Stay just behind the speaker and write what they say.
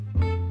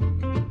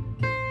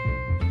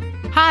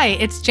Hi,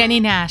 it's Jenny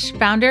Nash,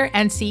 founder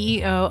and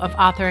CEO of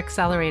Author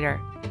Accelerator.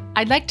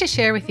 I'd like to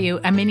share with you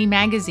a mini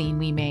magazine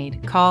we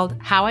made called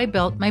How I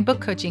Built My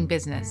Book Coaching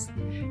Business.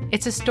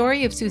 It's a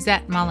story of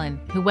Suzette Mullen,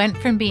 who went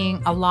from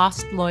being a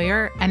lost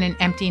lawyer and an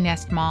empty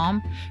nest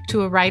mom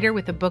to a writer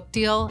with a book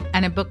deal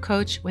and a book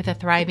coach with a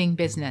thriving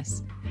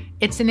business.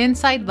 It's an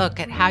inside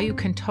look at how you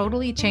can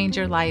totally change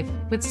your life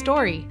with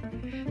story.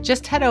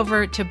 Just head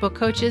over to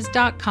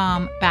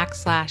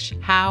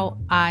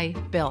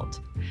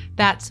bookcoaches.com/howibuilt.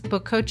 That's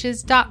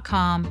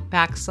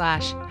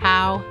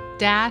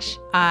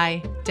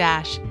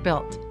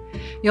bookcoaches.com/how-I-built.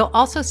 You'll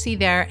also see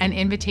there an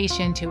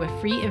invitation to a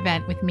free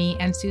event with me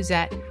and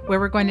Suzette where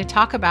we're going to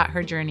talk about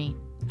her journey.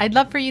 I'd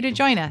love for you to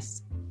join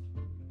us.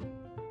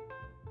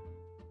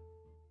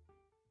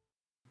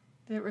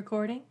 Is it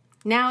recording?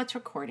 Now it's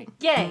recording.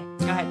 Yay!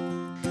 Go ahead.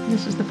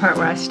 This is the part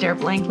where I stare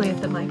blankly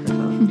at the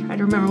microphone. Try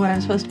to remember what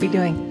I'm supposed to be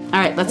doing. All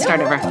right, let's start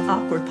over.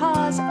 Awkward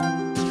pause.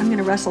 I'm going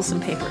to rustle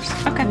some papers.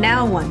 Okay.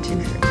 Now 1, 2,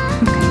 3.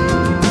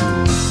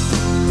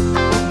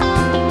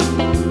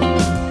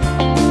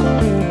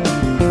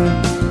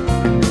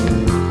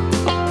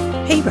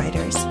 Hey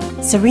writers,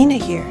 Serena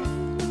here,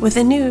 with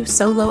a new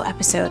solo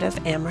episode of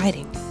Am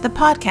Writing, the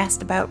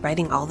podcast about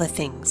writing all the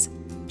things.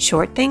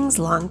 Short things,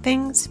 long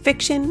things,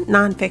 fiction,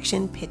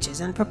 nonfiction,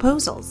 pitches, and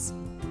proposals.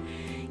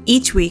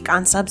 Each week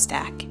on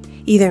Substack,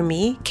 either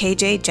me,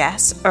 KJ,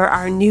 Jess, or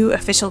our new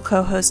official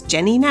co-host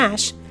Jenny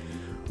Nash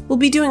will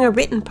be doing a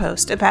written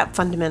post about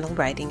fundamental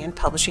writing and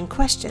publishing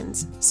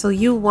questions, so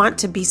you'll want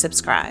to be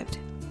subscribed.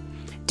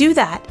 Do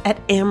that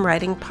at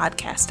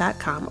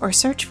amwritingpodcast.com or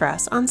search for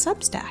us on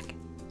Substack.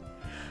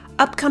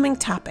 Upcoming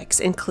topics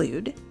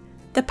include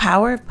the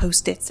power of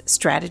Post-its,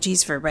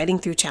 strategies for writing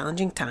through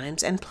challenging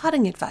times, and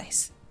plotting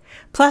advice.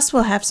 Plus,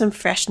 we'll have some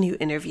fresh new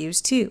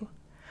interviews too.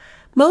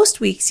 Most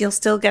weeks you'll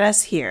still get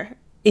us here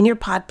in your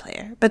pod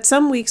player, but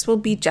some weeks will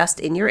be just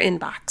in your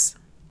inbox.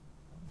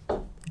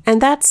 And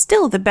that's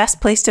still the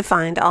best place to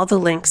find all the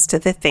links to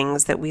the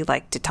things that we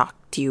like to talk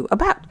to you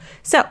about.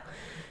 So,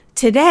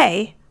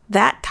 today,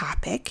 that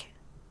topic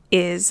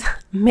is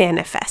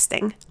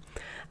manifesting.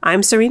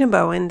 I'm Serena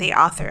Bowen, the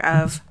author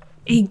of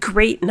a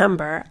great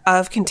number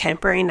of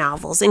contemporary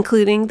novels,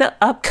 including the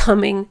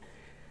upcoming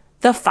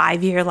The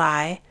 5-Year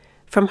Lie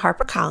from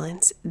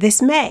HarperCollins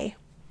this May.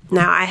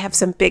 Now, I have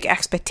some big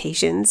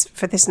expectations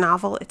for this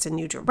novel. It's a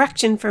new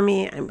direction for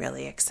me. I'm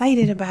really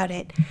excited about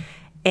it.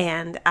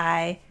 And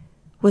I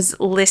was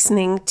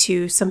listening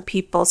to some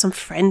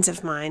friends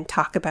of mine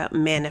talk about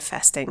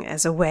manifesting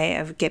as a way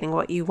of getting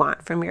what you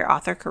want from your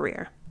author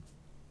career.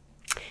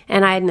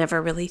 And I had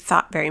never really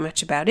thought very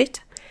much about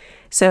it.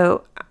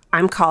 So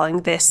I'm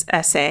calling this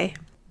essay,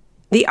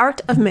 The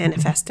Art of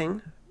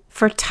Manifesting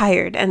for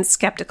Tired and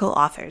Skeptical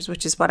Authors,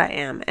 which is what I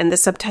am. And the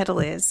subtitle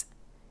is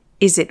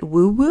it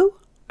woo-woo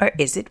or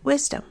is it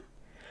wisdom?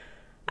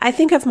 I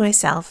think of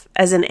myself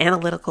as an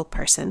analytical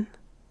person.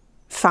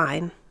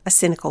 Fine, a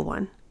cynical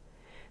one.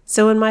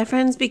 So when my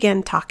friends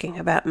began talking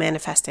about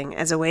manifesting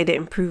as a way to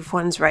improve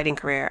one's writing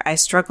career, I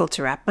struggled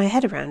to wrap my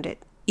head around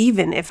it,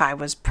 even if I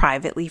was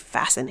privately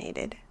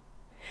fascinated.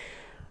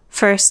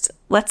 First,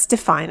 let's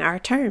define our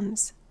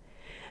terms.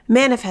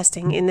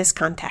 Manifesting in this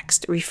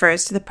context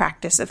refers to the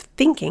practice of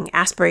thinking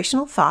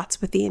aspirational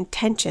thoughts with the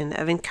intention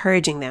of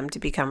encouraging them to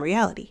become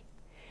reality.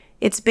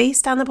 It's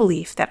based on the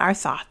belief that our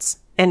thoughts,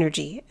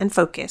 energy, and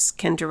focus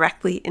can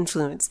directly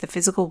influence the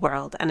physical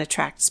world and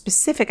attract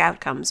specific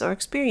outcomes or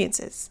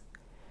experiences.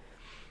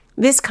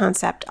 This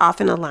concept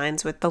often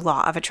aligns with the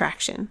law of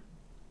attraction,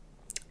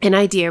 an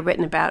idea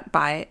written about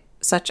by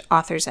such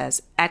authors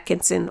as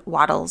Atkinson,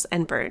 Wattles,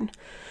 and Byrne.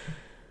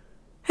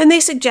 And they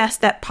suggest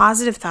that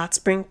positive thoughts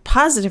bring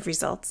positive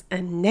results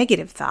and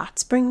negative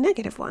thoughts bring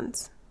negative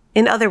ones.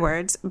 In other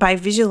words, by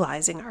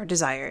visualizing our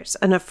desires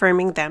and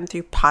affirming them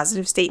through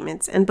positive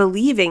statements and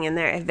believing in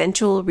their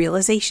eventual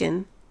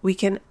realization, we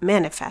can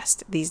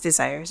manifest these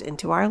desires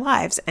into our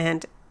lives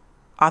and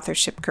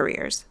authorship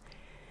careers.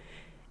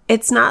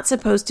 It's not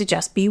supposed to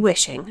just be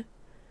wishing.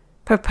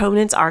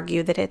 Proponents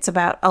argue that it's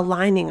about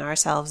aligning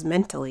ourselves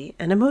mentally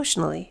and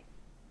emotionally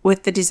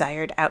with the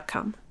desired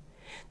outcome,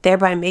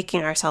 thereby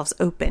making ourselves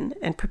open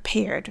and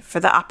prepared for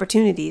the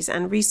opportunities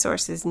and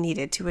resources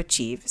needed to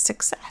achieve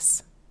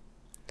success.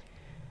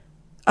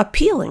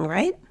 Appealing,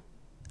 right?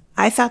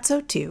 I thought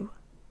so too.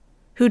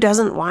 Who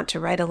doesn't want to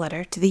write a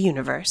letter to the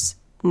universe,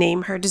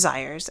 name her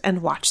desires,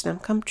 and watch them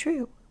come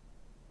true?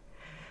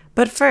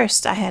 But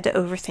first, I had to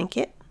overthink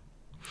it.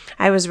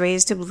 I was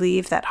raised to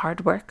believe that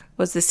hard work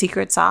was the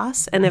secret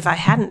sauce, and if I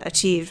hadn't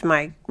achieved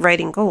my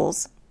writing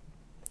goals,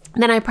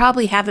 then I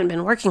probably haven't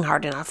been working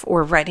hard enough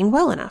or writing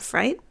well enough,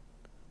 right?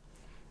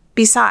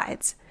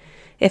 Besides,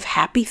 if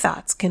happy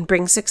thoughts can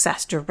bring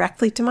success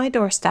directly to my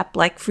doorstep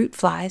like fruit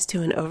flies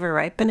to an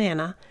overripe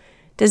banana,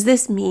 does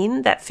this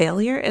mean that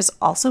failure is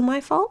also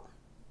my fault?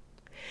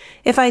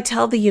 If I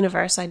tell the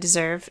universe I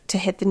deserve to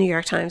hit the New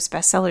York Times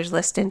bestsellers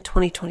list in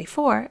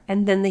 2024,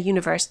 and then the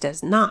universe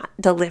does not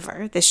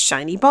deliver this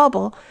shiny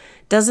bauble,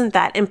 doesn't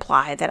that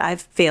imply that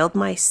I've failed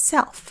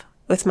myself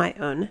with my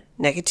own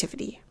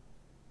negativity?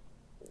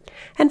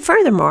 And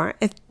furthermore,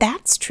 if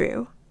that's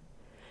true,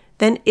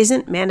 then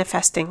isn't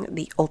manifesting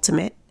the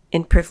ultimate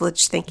in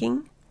privileged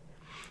thinking?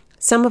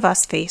 Some of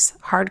us face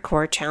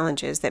hardcore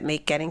challenges that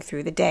make getting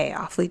through the day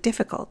awfully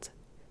difficult.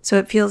 So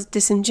it feels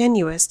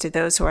disingenuous to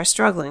those who are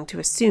struggling to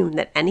assume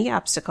that any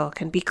obstacle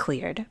can be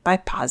cleared by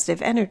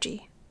positive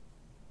energy.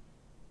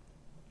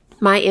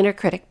 My inner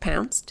critic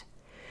pounced,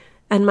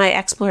 and my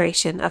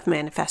exploration of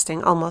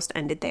manifesting almost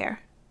ended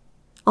there.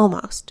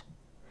 Almost.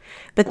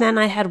 But then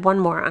I had one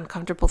more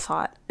uncomfortable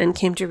thought and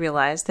came to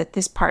realize that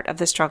this part of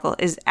the struggle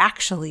is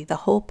actually the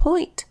whole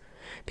point,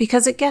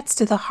 because it gets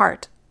to the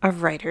heart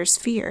of writers'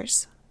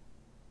 fears.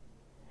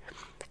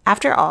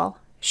 After all,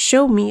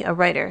 show me a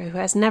writer who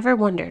has never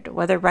wondered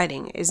whether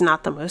writing is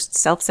not the most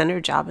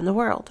self-centered job in the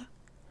world.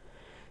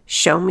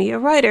 Show me a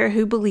writer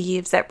who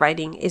believes that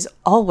writing is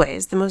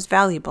always the most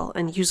valuable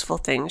and useful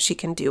thing she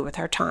can do with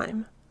her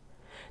time.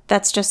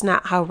 That's just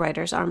not how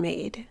writers are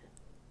made.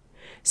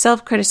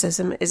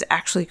 Self-criticism is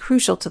actually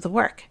crucial to the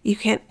work. You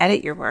can't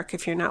edit your work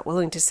if you're not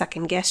willing to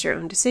second-guess your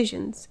own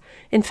decisions.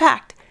 In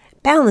fact,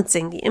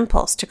 balancing the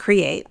impulse to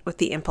create with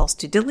the impulse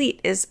to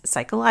delete is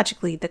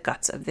psychologically the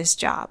guts of this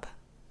job.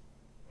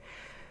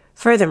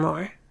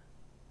 Furthermore,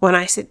 when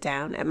I sit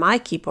down at my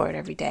keyboard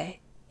every day,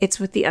 it's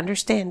with the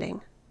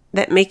understanding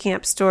that making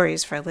up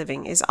stories for a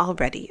living is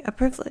already a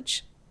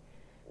privilege.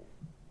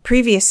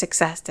 Previous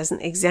success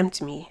doesn't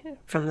exempt me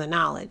from the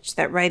knowledge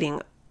that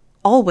writing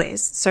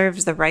always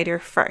serves the writer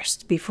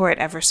first before it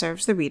ever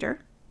serves the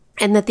reader,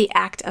 and that the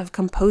act of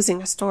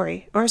composing a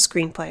story or a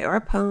screenplay or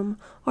a poem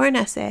or an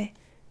essay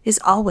is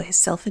always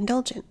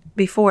self-indulgent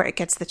before it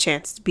gets the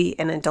chance to be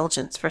an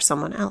indulgence for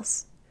someone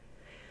else.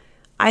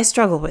 I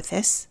struggle with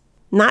this,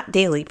 not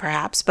daily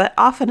perhaps, but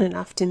often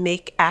enough to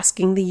make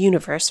asking the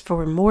universe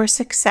for more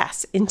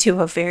success into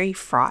a very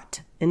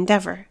fraught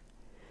endeavor.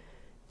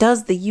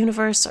 Does the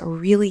universe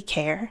really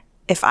care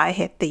if I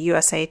hit the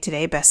USA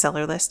Today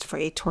bestseller list for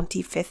a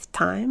 25th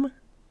time?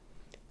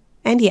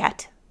 And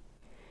yet,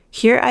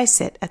 here I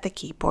sit at the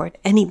keyboard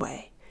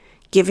anyway,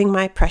 giving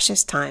my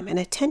precious time and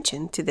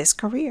attention to this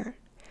career,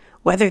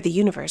 whether the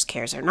universe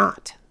cares or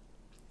not.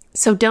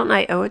 So don't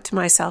I owe it to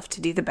myself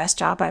to do the best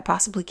job I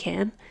possibly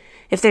can?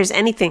 If there's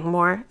anything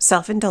more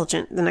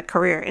self-indulgent than a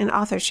career in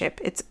authorship,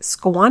 it's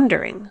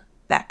squandering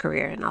that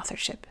career in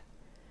authorship.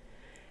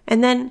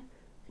 And then,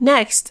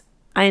 next,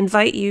 I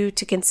invite you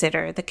to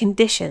consider the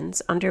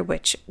conditions under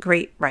which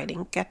great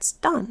writing gets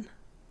done.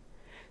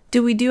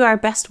 Do we do our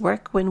best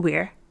work when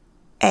we're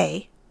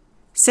A,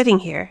 sitting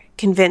here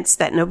convinced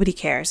that nobody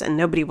cares and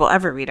nobody will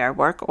ever read our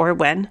work, or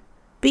when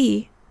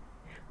B,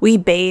 we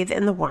bathe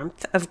in the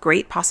warmth of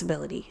great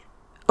possibility,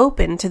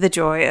 open to the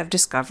joy of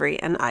discovery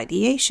and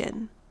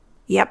ideation?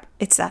 Yep,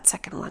 it's that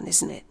second one,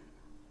 isn't it?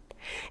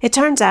 It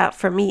turns out,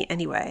 for me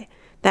anyway,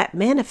 that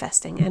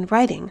manifesting and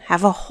writing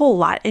have a whole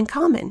lot in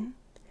common.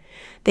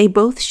 They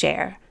both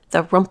share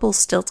the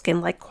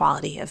Rumpelstiltskin-like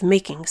quality of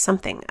making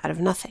something out of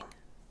nothing.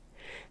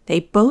 They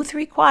both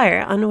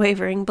require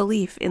unwavering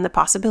belief in the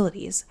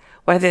possibilities,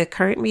 whether the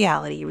current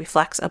reality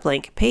reflects a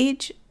blank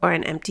page or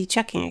an empty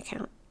checking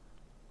account.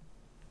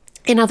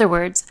 In other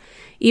words,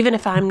 even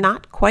if I'm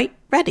not quite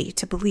ready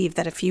to believe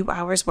that a few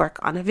hours' work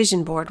on a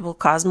vision board will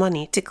cause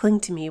money to cling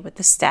to me with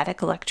the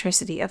static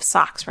electricity of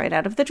socks right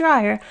out of the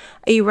dryer,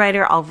 a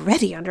writer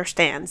already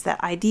understands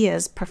that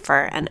ideas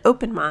prefer an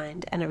open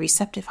mind and a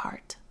receptive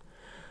heart.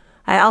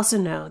 I also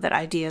know that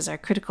ideas are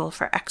critical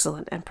for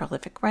excellent and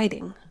prolific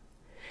writing.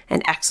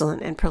 And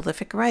excellent and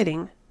prolific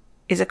writing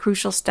is a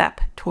crucial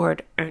step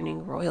toward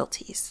earning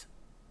royalties.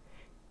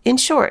 In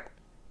short,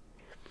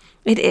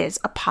 it is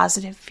a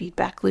positive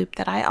feedback loop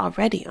that I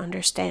already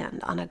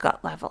understand on a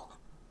gut level.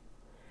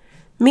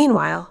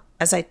 Meanwhile,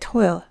 as I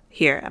toil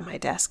here at my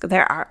desk,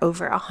 there are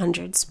over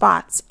 100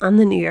 spots on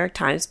the New York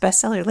Times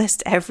bestseller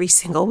list every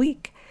single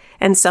week,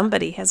 and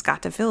somebody has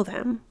got to fill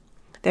them.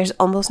 There's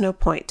almost no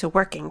point to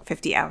working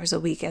 50 hours a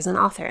week as an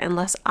author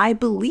unless I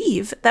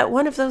believe that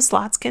one of those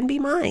slots can be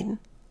mine.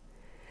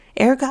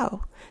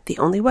 Ergo, the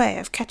only way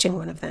of catching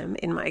one of them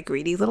in my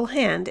greedy little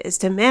hand is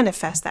to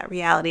manifest that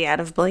reality out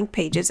of blank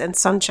pages and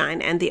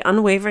sunshine and the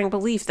unwavering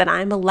belief that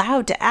I am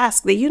allowed to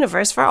ask the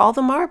universe for all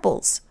the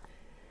marbles.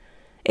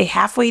 A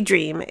halfway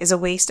dream is a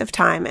waste of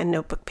time and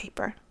notebook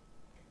paper.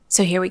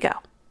 So here we go.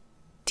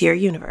 Dear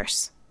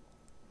universe,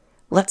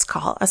 let's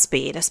call a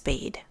spade a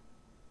spade.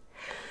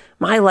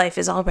 My life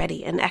is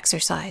already an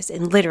exercise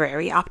in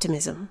literary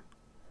optimism.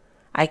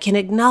 I can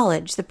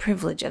acknowledge the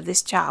privilege of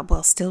this job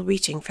while still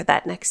reaching for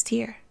that next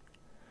tier.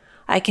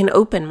 I can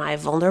open my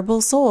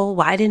vulnerable soul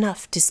wide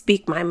enough to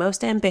speak my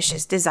most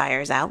ambitious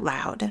desires out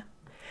loud.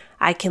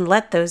 I can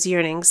let those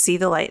yearnings see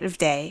the light of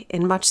day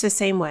in much the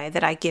same way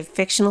that I give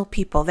fictional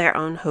people their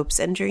own hopes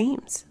and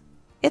dreams.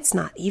 It's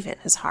not even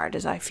as hard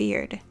as I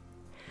feared.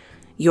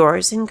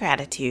 Yours in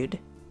gratitude,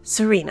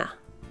 Serena.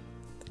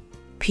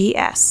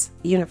 P.S.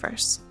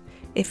 Universe,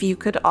 if you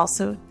could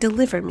also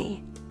deliver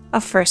me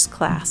a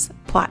first-class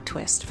plot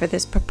twist for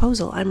this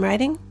proposal I'm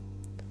writing,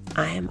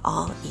 I am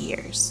all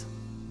ears.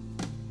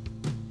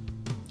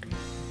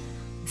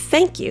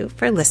 Thank you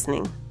for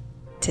listening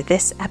to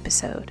this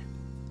episode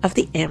of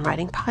the Am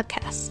Writing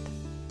Podcast.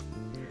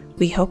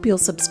 We hope you'll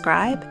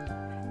subscribe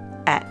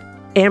at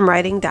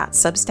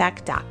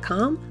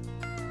amwriting.substack.com.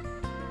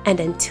 And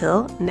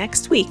until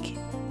next week,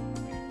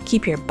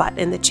 keep your butt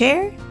in the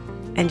chair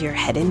and your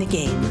head in the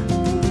game.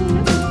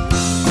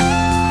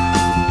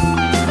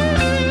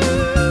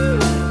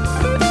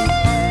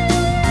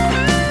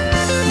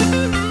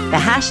 The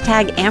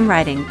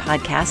 #AmWriting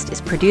podcast is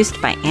produced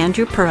by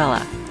Andrew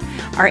Perella.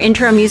 Our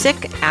intro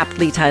music,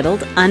 aptly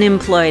titled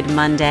Unemployed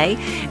Monday,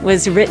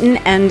 was written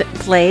and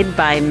played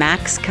by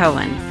Max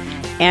Cohen.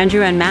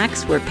 Andrew and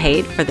Max were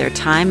paid for their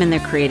time and their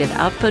creative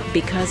output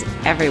because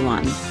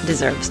everyone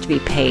deserves to be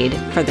paid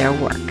for their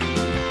work.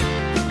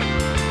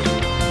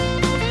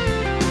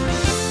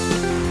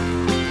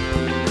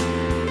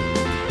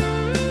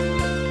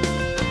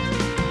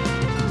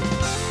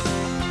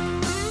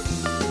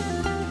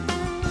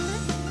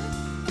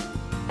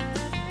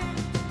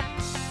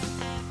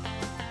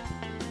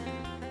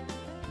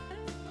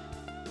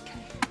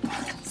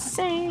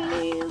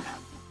 Save.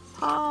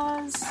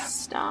 Pause.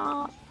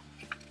 Stop.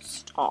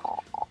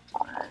 Stop.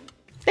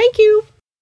 Thank you.